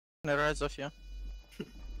Right, Zofia.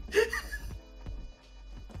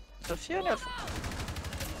 Zofia left.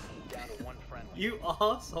 You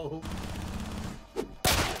arsehole.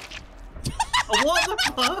 What the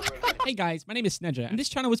fuck? Hey guys, my name is Snedger, and this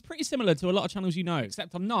channel is pretty similar to a lot of channels you know,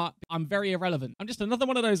 except I'm not. I'm very irrelevant. I'm just another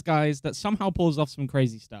one of those guys that somehow pulls off some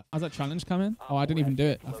crazy stuff. How's that challenge coming? Oh, I didn't even do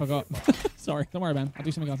it. I forgot. Sorry. Don't worry, man. I'll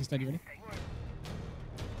do something else instead. You ready?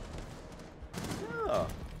 Oh.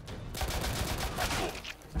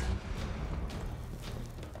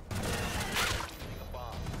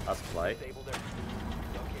 That's play.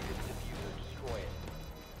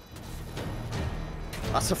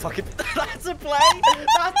 That's a fucking. That's a play.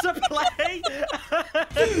 That's a play.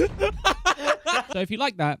 So if you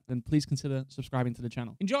like that, then please consider subscribing to the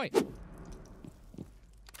channel. Enjoy.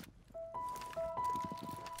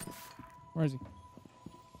 Where is he?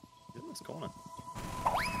 He's in this corner.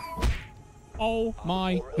 Oh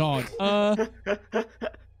my god.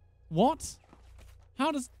 What?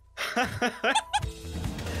 How does?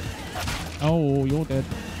 Oh, you're dead.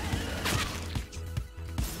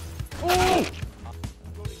 Oh!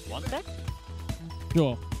 One back?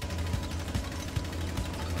 Sure.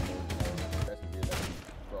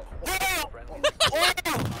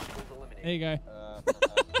 There you go.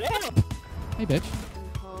 Hey, bitch.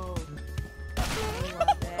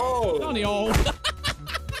 Oh! Johnny, old.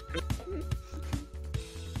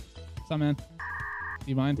 What's up, man? Do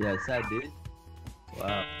you mind? Yes, I did.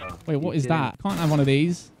 Wow. Wait, what is that? Can't have one of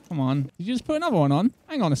these. Come on. Did you just put another one on?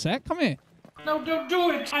 Hang on a sec. Come here. No, don't do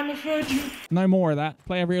it. I'm a virgin. No more of that.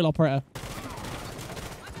 Play a real operator.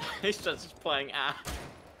 He's just playing ass.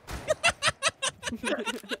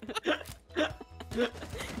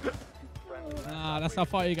 Ah, that's how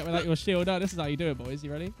far you get without your shield. No, this is how you do it, boys.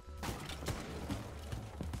 You ready?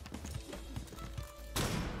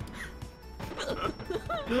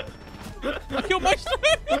 I killed my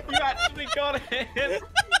strength. You actually got it.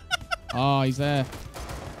 Oh, he's there.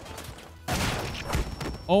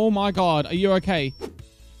 Oh my god, are you okay?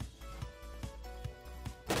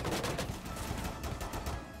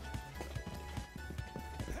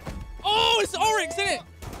 Oh, it's Oryx, isn't it?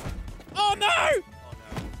 Oh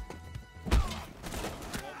no!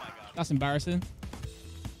 That's embarrassing.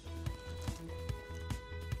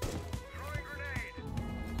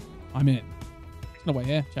 I'm in. There's no way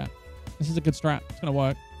here, chat. This is a good strat. It's gonna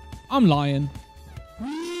work. I'm lying.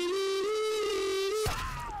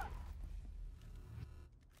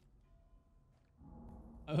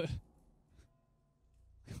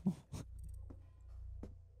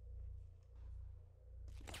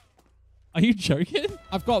 Are you joking?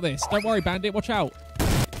 I've got this. Don't worry, Bandit. Watch out.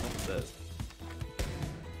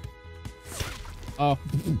 Oh. 5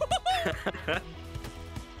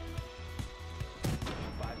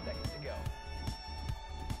 seconds to go.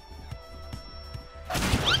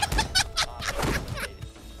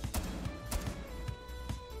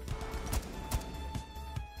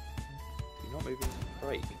 You're not moving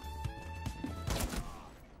great.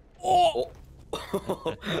 Oh!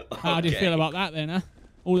 Oh. How do you feel about that then, huh?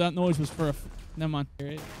 All that noise was for a... Never mind.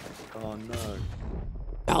 Oh no.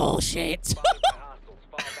 Oh, shit.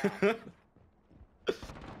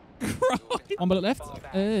 One bullet left.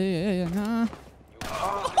 Nah.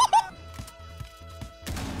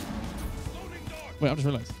 Wait, I just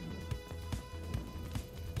realized.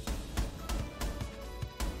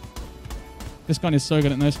 This gun is so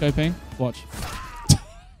good at no-scoping. Watch.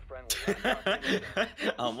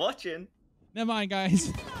 I'm watching. Never mind,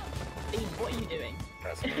 guys. What are you doing?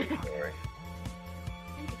 That's my story.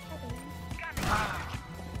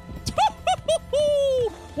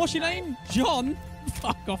 What's your name? John?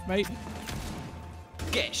 Fuck off, mate.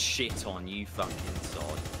 Get shit on, you fucking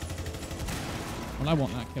sod. Well, I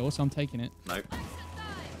want that kill, so I'm taking it. Nope.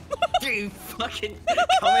 You fucking...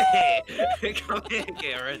 Come here. Come here,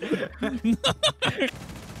 Kieran.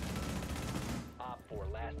 Op 4,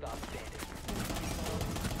 last stop standing.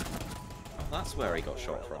 That's where he got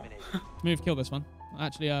shot from. Move, kill this one.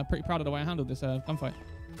 Actually, pretty proud of the way I handled this gunfight.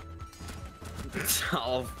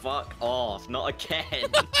 Oh, fuck off. Not again.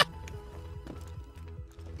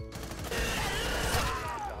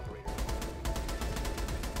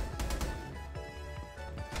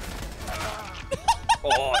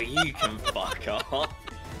 Oh, you can fuck off.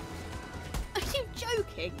 Are you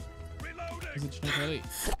joking? Is it Snedger Elite?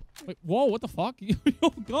 Wait, whoa, what the fuck?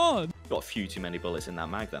 Oh, God. Got a few too many bullets in that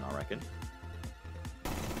mag then, I reckon.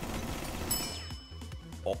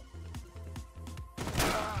 Oh.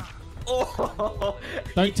 Oh.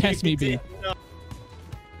 Don't test me, B. I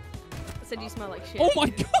said you smell like shit. Oh, my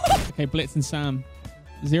God. Okay, Blitz and Sam.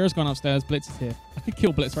 Zero's gone upstairs. Blitz is here. I could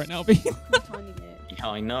kill Blitz right now, B. Tiny bit. You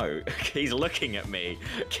I know. He's looking at me.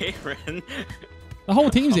 Kieran. The whole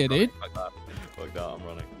team's here, dude. Fuck that. Fuck that, I'm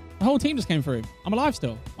running. The whole team just came through. I'm alive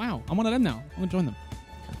still. Wow, I'm one of them now. I'm gonna join them.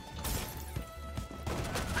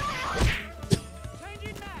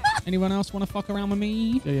 Anyone else want to fuck around with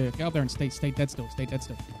me? Yeah, get up there and stay dead still. Stay dead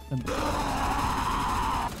still.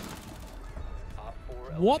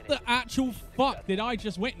 What the actual fuck did I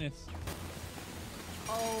just witness?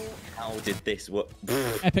 Oh. How did this work?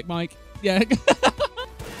 Epic Mike. Yeah.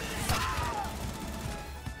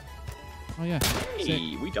 Oh yeah. Sick.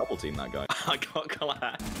 Hey, we double teamed that guy. I got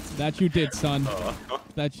clapped. That you did, son.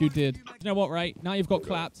 That you did. You know what, right? Now you've got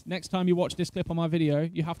clapped. Next time you watch this clip on my video,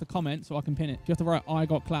 you have to comment so I can pin it. If you have to write, I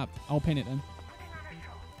got clapped, I'll pin it then.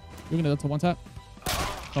 You're going to do it to one tap?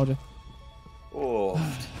 Told you. Oh.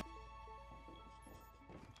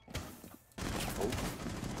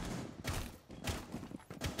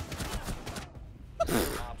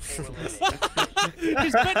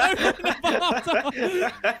 He's bent over in the bathtub.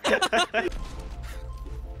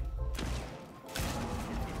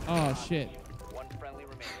 Oh, shit. One friendly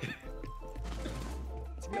remaining.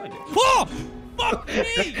 Oh! Fuck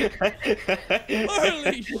me!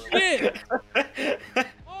 Holy shit!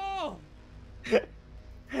 Oh!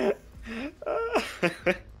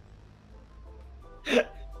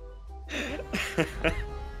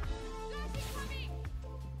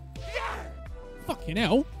 Fucking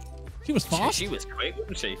hell. She was fast. She was quick,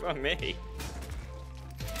 wasn't she? Fuck me.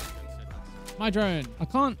 My drone. I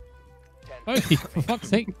can't. Okay, for fuck's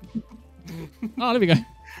sake. Oh, there we go.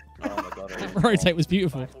 Oh my god. That rotate was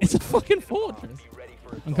beautiful. It's a fucking fortress.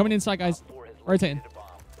 I'm coming inside, guys. Rotating.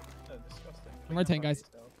 I'm rotating, guys.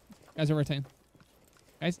 Guys are rotating.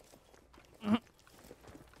 Guys. I'm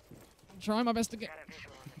trying my best to get.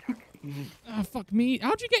 Ah, fuck me.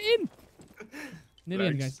 How'd you get in? Nearly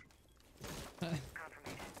in, guys.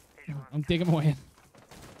 I'm digging my way in.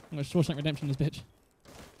 I'm going to Shawshank Redemption this bitch.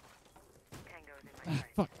 Ah,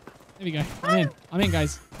 fuck. There we go. I'm in. I'm in,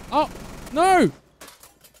 guys. Oh, no!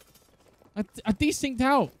 I desynced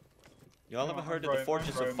out. Y'all ever heard of the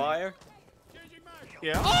Fortress of Fire?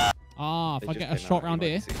 Yeah. Ah, if They I just get a came shot out, round you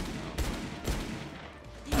here. might see.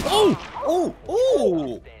 Oh! Oh!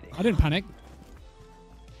 Oh! I didn't panic.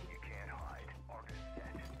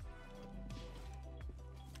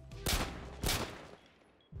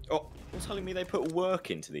 Oh, you're telling me they put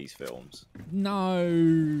work into these films? No,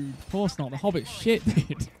 of course not. The Hobbit's shit,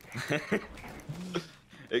 dude.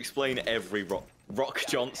 Explain every Rock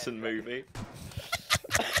Johnson movie.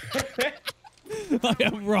 I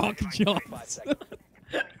am Rock Johnson.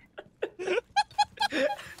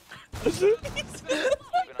 His name's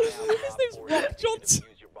Rock Johnson.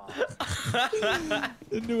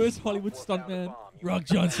 The newest Hollywood stuntman. Rock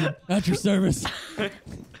Johnson, at your service.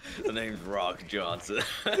 The name's Rock Johnson.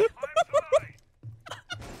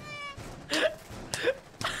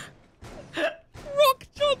 Rock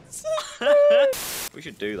Johnson. We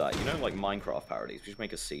should do that. You know, like Minecraft parodies. We should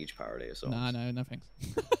make a Siege parody or something. Nah, no thanks.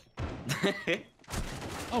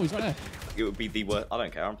 Oh, he's right there. It would be the worst. I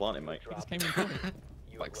don't care. I'm planting, mate. He just came in and killed me.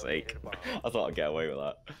 Fuck's sake. I thought I'd get away with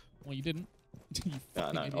that. Well, you didn't. You Yeah, I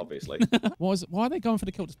fucking know, idiot. obviously. Why are they going for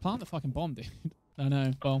the kill? Just plant the fucking bomb, dude. I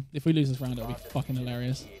know. Well, if we lose this round, it'll be fucking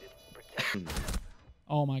hilarious.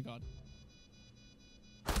 Oh my god.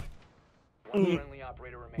 One friendly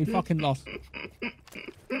operator We remaining. fucking lost.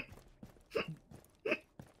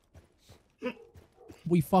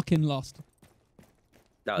 We fucking lost.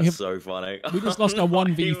 That We was have- so funny. we just lost a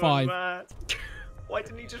 1v5. Why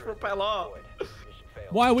didn't he just repel up? Mission failed.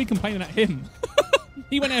 Why are we complaining at him?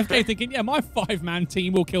 He went AFK thinking, yeah, my 5-man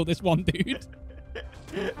team will kill this one dude.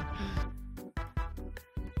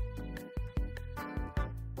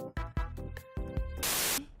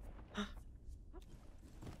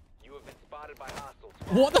 You have been spotted by hostiles.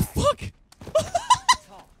 What the fuck?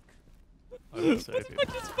 I would What say, did dude. I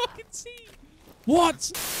just fucking see?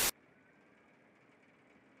 What?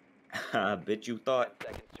 I bet you thought.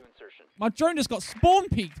 Seconds to insertion. My drone just got spawn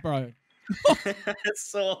peaked, bro.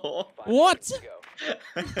 So. 5 What? seconds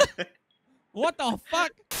to go. What the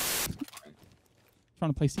fuck?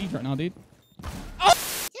 Trying to play Siege right now, dude.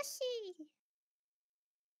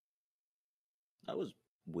 That was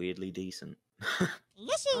weirdly decent.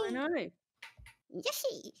 Listen. I know.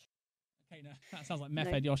 Yoshi. Okay, no, that sounds like Meth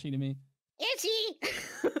No. Head Yoshi to me. Yoshi.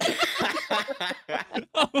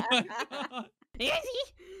 Oh my god. Yoshi.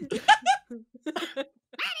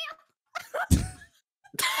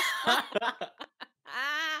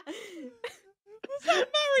 Ah. Was that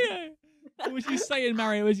Mario? Or was you saying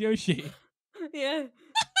Mario was Yoshi? Yeah.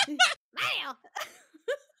 Mario.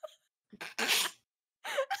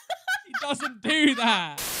 He doesn't do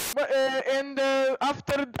that. But, and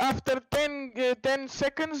after 10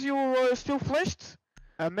 seconds, you still flashed?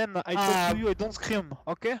 Man, I told you, don't scream,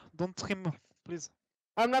 okay? Don't scream, please.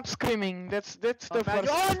 I'm not screaming. That's the Man, first.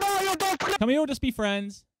 oh no, you don't scream! Can we all just be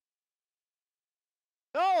friends?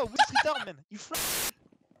 No, which retard, man? You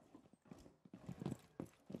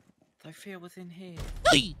I fear within here.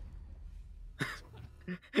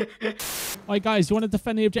 Alright guys, you want to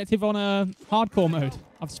defend the objective on a hardcore mode?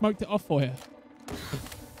 I've smoked it off for you.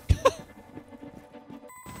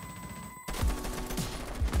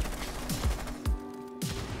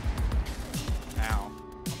 Ow.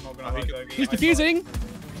 I'm not gonna lie. He's defusing!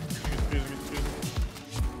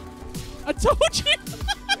 I told you!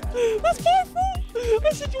 That's my fault!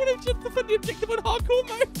 I said you want to defend the objective on hardcore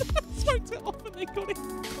mode. I smoked it off and they got it.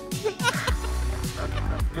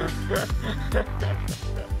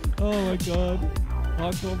 Oh my god.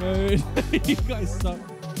 Hardcore mode. You guys suck.